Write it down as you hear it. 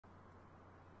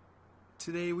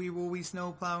Today we will be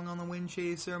snow plowing on the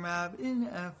Windchaser map in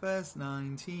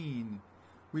FS19.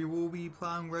 We will be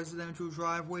plowing residential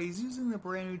driveways using the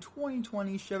brand new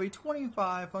 2020 Chevy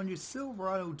 2500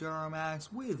 Silverado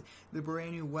Duramax with the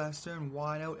brand new Western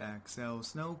Wideout XL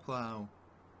snowplow.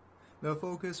 The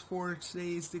focus for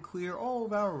today is to clear all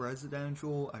of our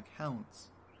residential accounts.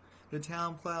 The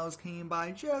town plows came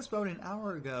by just about an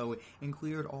hour ago and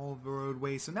cleared all of the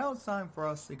roadways, so now it's time for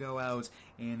us to go out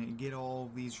and get all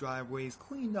of these driveways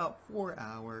cleaned up for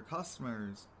our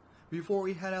customers. Before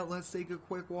we head out, let's take a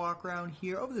quick walk around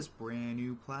here of this brand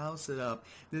new plow setup.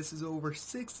 This is over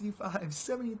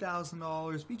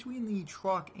 $70,000 between the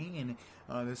truck and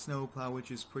the snow plow, which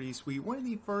is pretty sweet. One of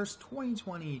the first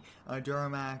 2020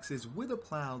 Duramaxes with a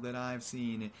plow that I've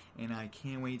seen, and I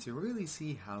can't wait to really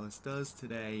see how this does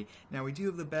today. Now we do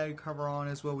have the bed cover on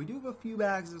as well. We do have a few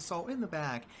bags of salt in the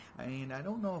back, and I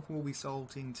don't know if we'll be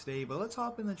salting today, but let's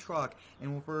hop in the truck and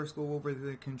we'll first go over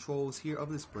the controls here of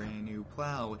this brand new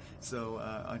plow. So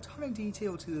a ton of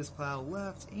detail to this plow,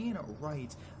 left and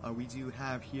right. We do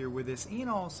have here with this, and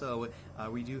also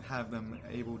we do have them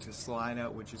able to slide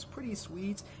out, which is pretty sweet,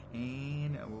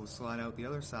 and we'll slide out the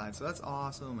other side. So that's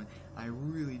awesome. I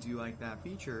really do like that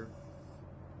feature.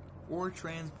 For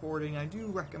transporting, I do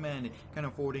recommend kind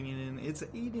of folding it in. It's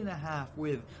 8.5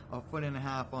 with 1.5 foot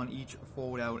on each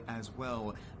fold out as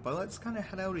well. But let's kind of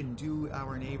head out and do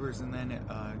our neighbors and then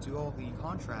do all the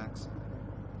contracts.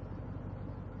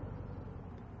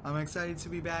 I'm excited to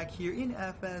be back here in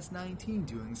FS19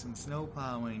 doing some snow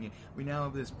plowing. We now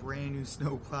have this brand new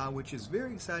snow plow, which is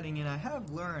very exciting, and I have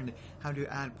learned how to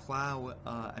add plow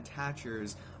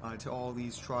attachers to all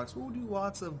these trucks. We'll do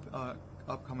lots of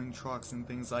upcoming trucks and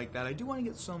things like that. I do want to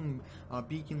get some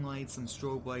beacon lights, some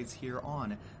strobe lights here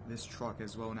on this truck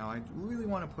as well. Now I really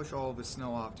want to push all of the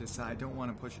snow off to the side. I don't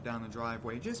want to push it down the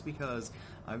driveway just because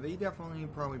they definitely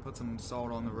probably put some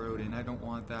salt on the road, and I don't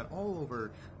want that all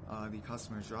over the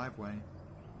customer's driveway.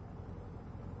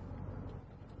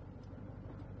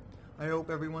 I hope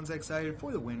everyone's excited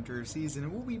for the winter season.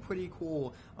 It will be pretty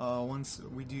cool once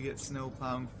we do get snow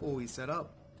plowing fully set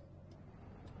up.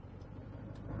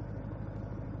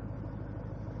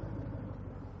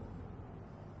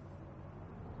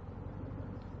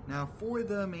 Now for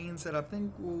the main setup, I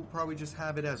think we'll probably just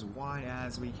have it as wide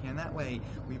as we can. That way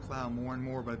we plow more and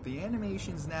more, but the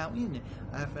animations now in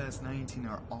FS19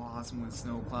 are awesome with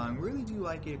snow plowing. Really do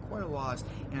like it quite a lot.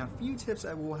 And a few tips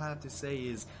I will have to say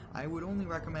is I would only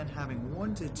recommend having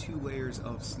 1 to 2 layers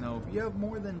of snow. If you have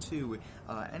more than 2,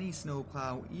 any snow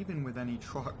plow, even with any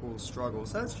truck, will struggle.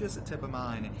 So that's just a tip of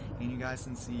mine. And you guys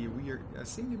can see we are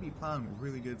seem to be plowing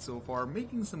really good so far,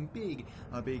 making some big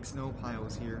snow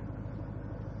piles here.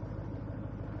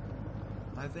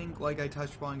 I think, like I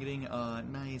touched upon, getting a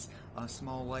nice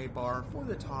small light bar for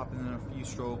the top and then a few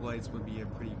strobe lights would be a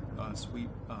pretty sweet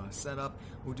setup.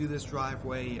 We'll do this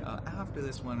driveway after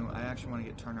this one. I actually want to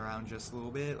get turned around just a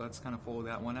little bit. Let's kind of fold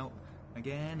that one out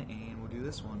again, and we'll do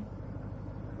this one.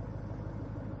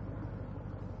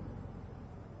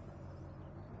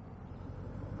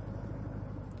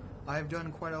 I've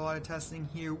done quite a lot of testing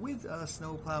here with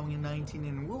snow plowing in 19,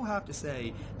 and we'll have to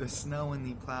say the snow and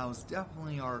the plows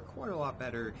definitely are quite a lot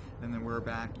better than they were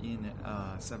back in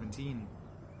 17.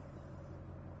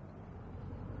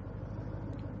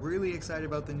 Really excited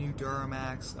about the new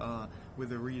Duramax with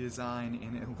the redesign,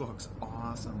 and it looks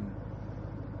awesome.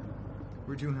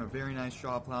 We're doing a very nice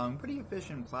job plowing, pretty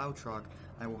efficient plow truck,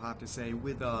 I will have to say,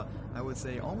 with I would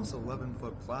say almost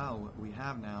 11-foot plow we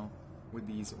have now with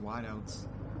these wideouts.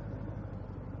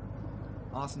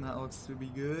 Awesome, that looks to be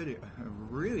good.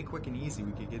 Really quick and easy,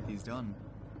 we could get these done.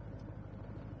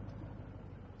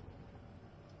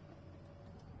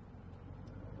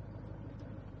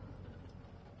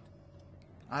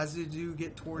 As you do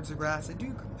get towards the grass, I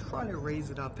do try to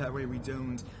raise it up, that way we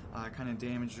don't kind of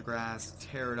damage the grass,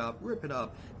 tear it up, rip it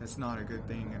up. That's not a good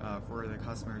thing for the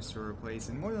customers to replace,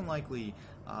 and more than likely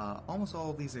almost all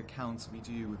of these accounts we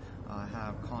do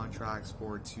have contracts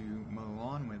for to mow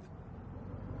on with.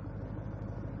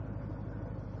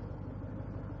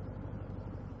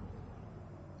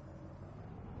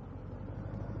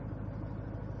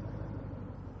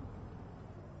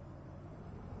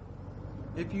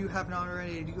 If you have not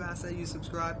already, I do ask that you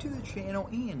subscribe to the channel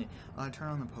and turn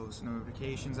on the post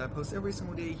notifications. I post every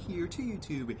single day here to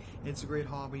YouTube. It's a great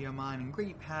hobby of mine and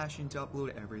great passion to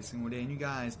upload every single day. And you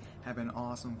guys have been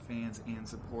awesome fans and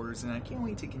supporters, and I can't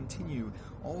wait to continue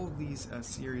all of these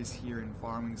series here in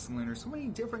Farming Cylinder. So many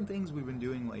different things we've been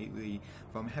doing lately,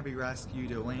 from heavy rescue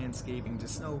to landscaping to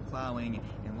snow plowing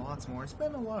and lots more. It's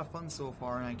been a lot of fun so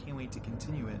far, and I can't wait to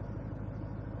continue it.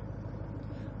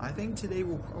 I think today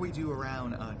we'll probably do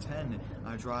around 10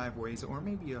 driveways, or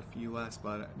maybe a few less,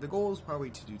 but the goal is probably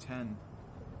to do 10.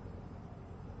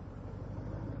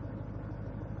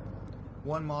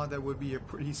 One mod that would be a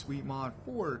pretty sweet mod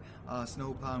for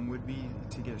snow plowing would be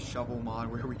to get a shovel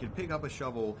mod, where we could pick up a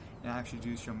shovel and actually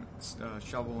do some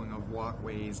shoveling of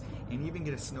walkways, and even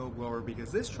get a snowblower,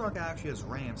 because this truck actually has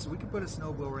ramps, so we could put a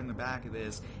snowblower in the back of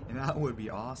this, and that would be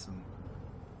awesome.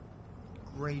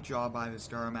 Great job by this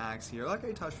Duramax here. Like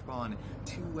I touched upon,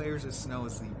 2 layers of snow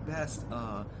is the best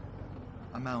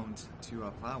amount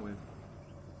to plow with.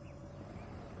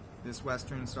 This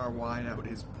Western Star wideout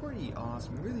is pretty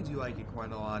awesome. Really do like it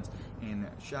quite a lot, and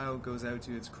shout out goes out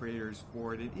to its creators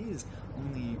for it. It is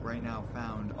only right now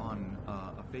found on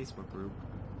a Facebook group.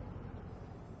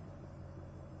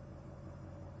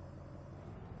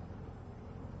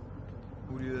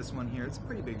 We'll do this one here. It's a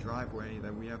pretty big driveway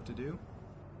that we have to do.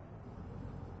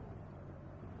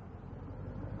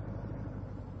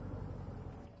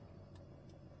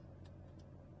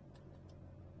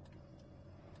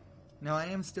 Now I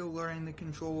am still learning the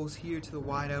controls here to the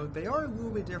wideout. They are a little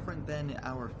bit different than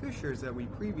our Fishers that we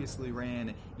previously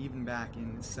ran even back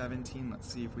in 17.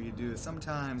 Let's see if we can do this.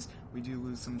 Sometimes we do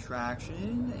lose some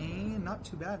traction, and not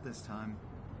too bad this time.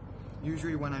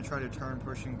 Usually when I try to turn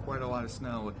pushing quite a lot of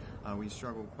snow, we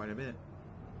struggle quite a bit.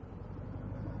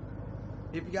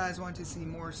 If you guys want to see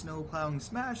more snow plowing,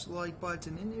 smash the like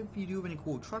button, and if you do have any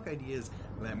cool truck ideas,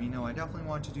 let me know. I definitely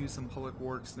want to do some public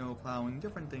works, snow plowing,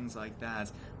 different things like that.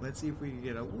 Let's see if we can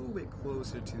get a little bit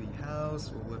closer to the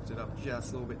house. We'll lift it up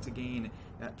just a little bit to gain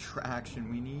that traction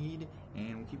we need,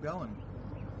 and we'll keep going.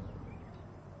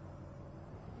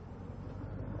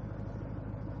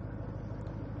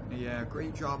 Yeah,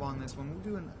 great job on this one. We'll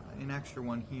do an extra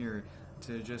one here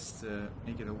to just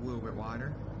make it a little bit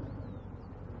wider.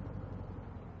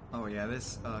 Oh yeah,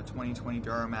 this 2020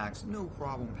 Duramax, no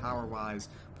problem power-wise,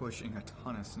 pushing a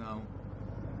ton of snow.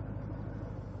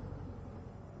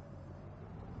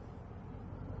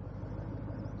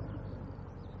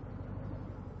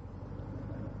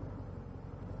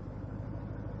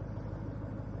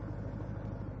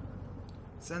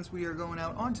 Since we are going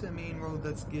out onto the main road,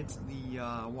 let's get the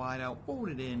wideout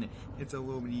folded in. It's a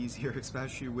little bit easier,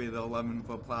 especially with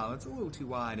 11-foot plow. It's a little too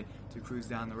wide to cruise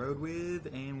down the road with,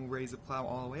 and we'll raise the plow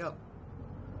all the way up.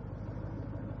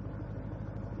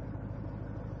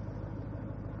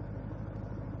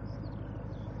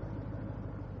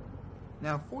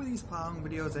 Now for these plowing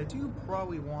videos, I do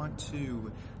probably want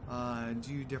to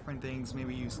do different things,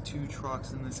 maybe use 2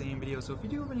 trucks in the same video, so if you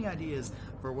do have any ideas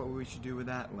for what we should do with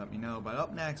that, let me know. But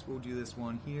up next, we'll do this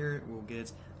one here. We'll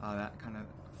get that kind of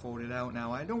folded out.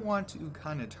 Now I don't want to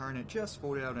kind of turn it, just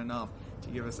fold it out enough to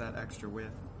give us that extra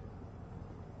width.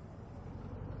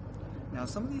 Now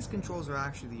some of these controls are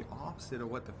actually the opposite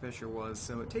of what the Fisher was,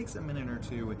 so it takes a minute or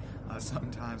two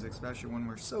sometimes, especially when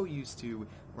we're so used to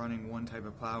running one type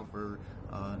of plow for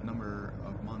a number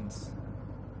of months.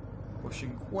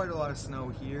 Pushing quite a lot of snow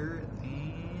here,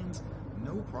 and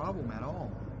no problem at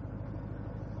all.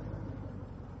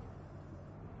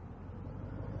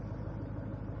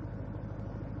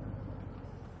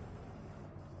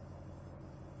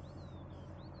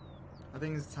 I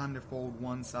think it's time to fold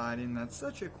one side in. That's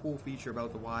such a cool feature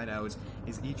about the wideouts,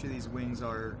 is each of these wings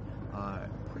are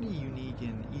pretty unique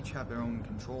and each have their own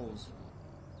controls.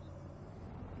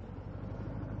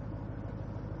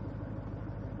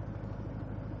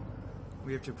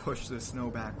 We have to push the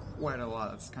snow back quite a lot.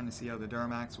 Let's kind of see how the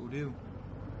Duramax will do.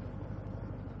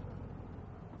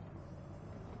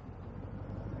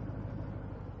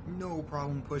 No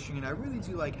problem pushing it. I really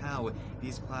do like how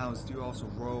these plows do also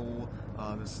roll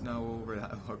the snow over.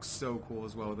 That looks so cool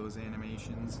as well, those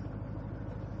animations.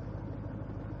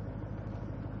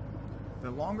 The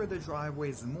longer the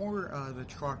driveways, the more the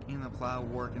truck and the plow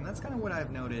work, and that's kind of what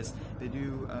I've noticed. They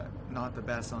do not the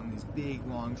best on these big,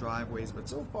 long driveways, but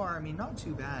so far, I mean, not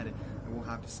too bad, I will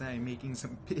have to say, making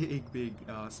some big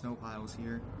snow piles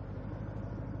here.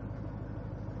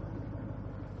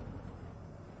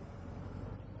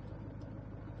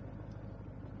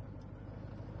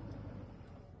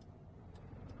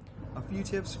 A few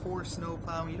tips for snow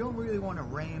plowing: you don't really want to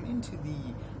ram into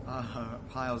the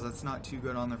piles. That's not too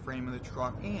good on the frame of the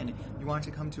truck, and you want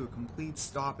to come to a complete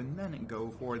stop and then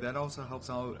go for it. That also helps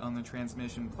out on the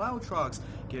transmission. Plow trucks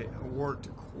get worked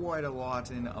quite a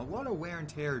lot, and a lot of wear and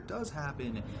tear does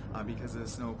happen because of the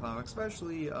snow plow,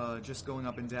 especially just going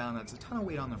up and down. That's a ton of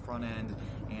weight on the front end,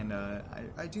 and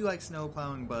I do like snow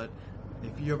plowing, but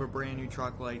if you have a brand new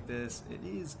truck like this, it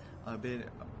is a bit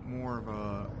more of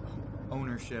a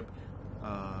ownership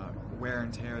wear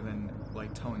and tear than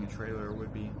like towing a trailer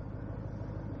would be.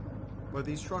 But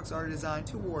these trucks are designed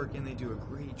to work, and they do a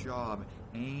great job.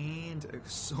 And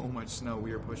so much snow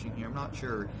we are pushing here. I'm not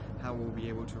sure how we'll be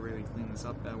able to really clean this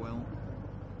up that well.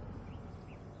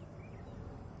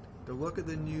 The look of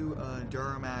the new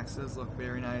Duramax does look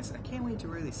very nice. I can't wait to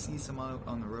really see some out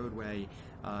on the roadway.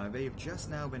 They've just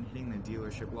now been hitting the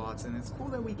dealership lots, and it's cool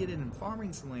that we get it in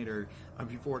Farming Simulator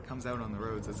before it comes out on the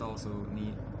roads. That's also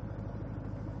neat.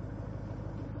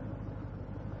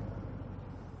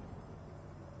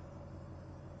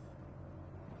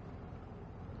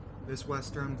 This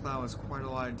Western plow has quite a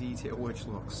lot of detail, which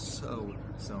looks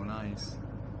so nice.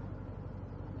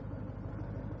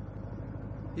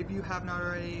 If you have not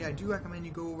already, I do recommend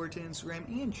you go over to Instagram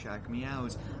and check me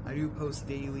out. I do post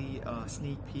daily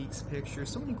sneak peeks, pictures,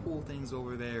 so many cool things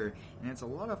over there, and it's a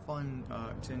lot of fun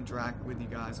to interact with you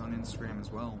guys on Instagram as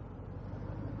well.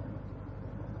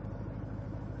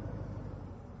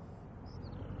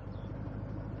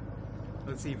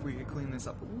 Let's see if we could clean this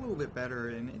up a little bit better,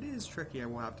 and it is tricky, I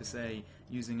will have to say,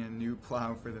 using a new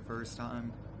plow for the first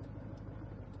time.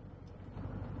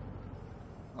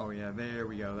 Oh yeah, there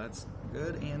we go, that's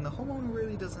good, and the homeowner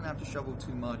really doesn't have to shovel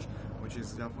too much, which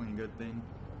is definitely a good thing.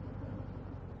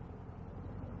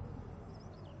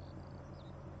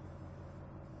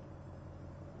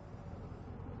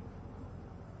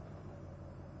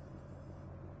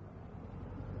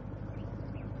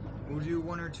 We'll do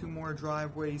one or two more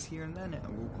driveways here and then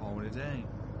we'll call it a day.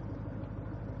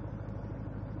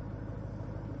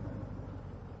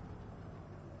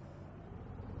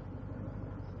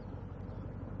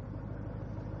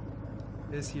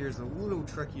 This here is a little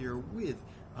trickier with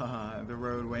the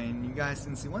roadway, and you guys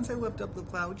can see once I lift up the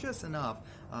plow just enough,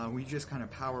 we just kind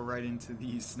of power right into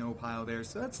the snow pile there.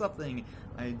 So that's something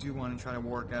I do want to try to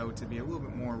work out to be a little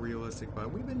bit more realistic,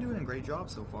 but we've been doing a great job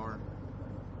so far.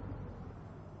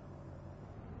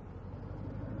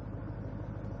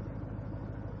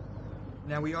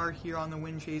 Now we are here on the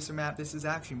Windchaser map. This is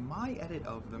actually my edit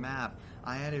of the map.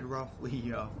 I added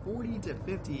roughly 40 to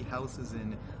 50 houses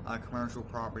and commercial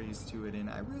properties to it, and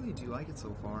I really do like it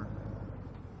so far.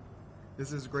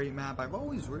 This is a great map. I've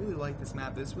always really liked this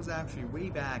map. This was actually way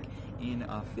back in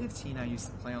 15 I used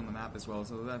to play on the map as well,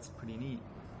 so that's pretty neat.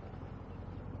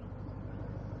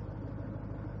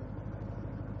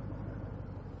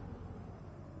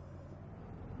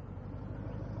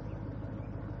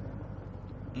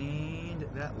 And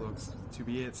that looks to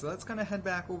be it. So let's kind of head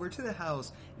back over to the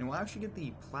house, and we'll actually get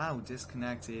the plow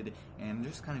disconnected and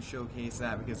just kind of showcase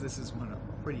that, because this is one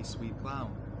pretty sweet plow.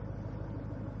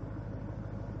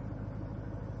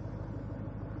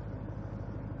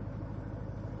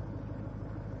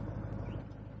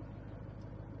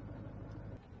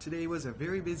 Today was a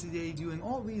very busy day doing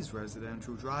all these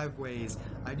residential driveways.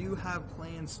 I do have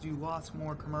plans to do lots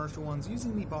more commercial ones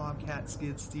using the Bobcat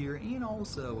skid steer, and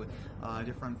also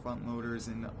different front loaders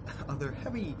and other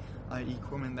heavy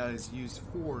equipment that is used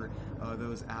for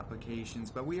those applications.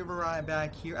 But we have arrived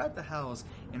back here at the house,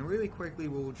 and really quickly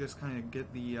we'll just kind of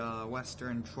get the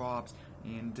Western drops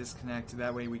and disconnect.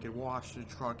 That way we could wash the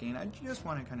truck in. I just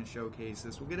want to kind of showcase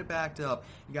this. We'll get it backed up.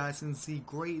 You guys can see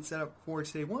great setup for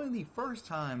today. One of the first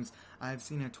times I've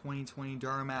seen a 2020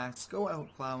 Duramax go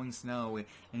out plowing snow,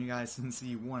 and you guys can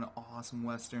see one awesome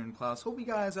Western plow. So hope you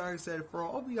guys are excited for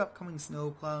all the upcoming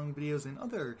snow plowing videos and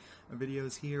other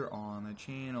videos here on the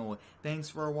channel. Thanks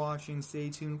for watching. Stay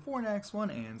tuned for next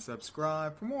one and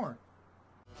subscribe for more.